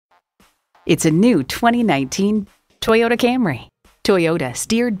It's a new 2019 Toyota Camry. Toyota,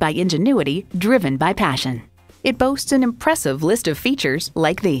 steered by ingenuity, driven by passion. It boasts an impressive list of features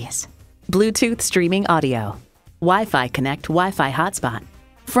like these: Bluetooth streaming audio, Wi-Fi Connect Wi-Fi hotspot,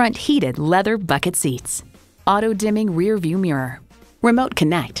 front heated leather bucket seats, auto-dimming rear view mirror, remote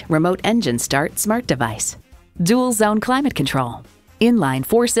connect, remote engine start smart device, dual zone climate control, inline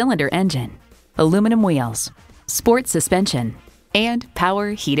 4-cylinder engine, aluminum wheels, sports suspension, and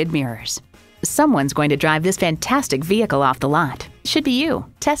power heated mirrors. Someone's going to drive this fantastic vehicle off the lot. Should be you.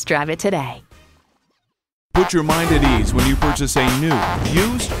 Test drive it today. Put your mind at ease when you purchase a new,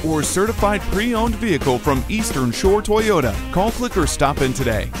 used, or certified pre-owned vehicle from Eastern Shore Toyota. Call, click, or stop in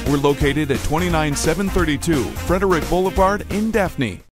today. We're located at 29732 Frederick Boulevard in Daphne.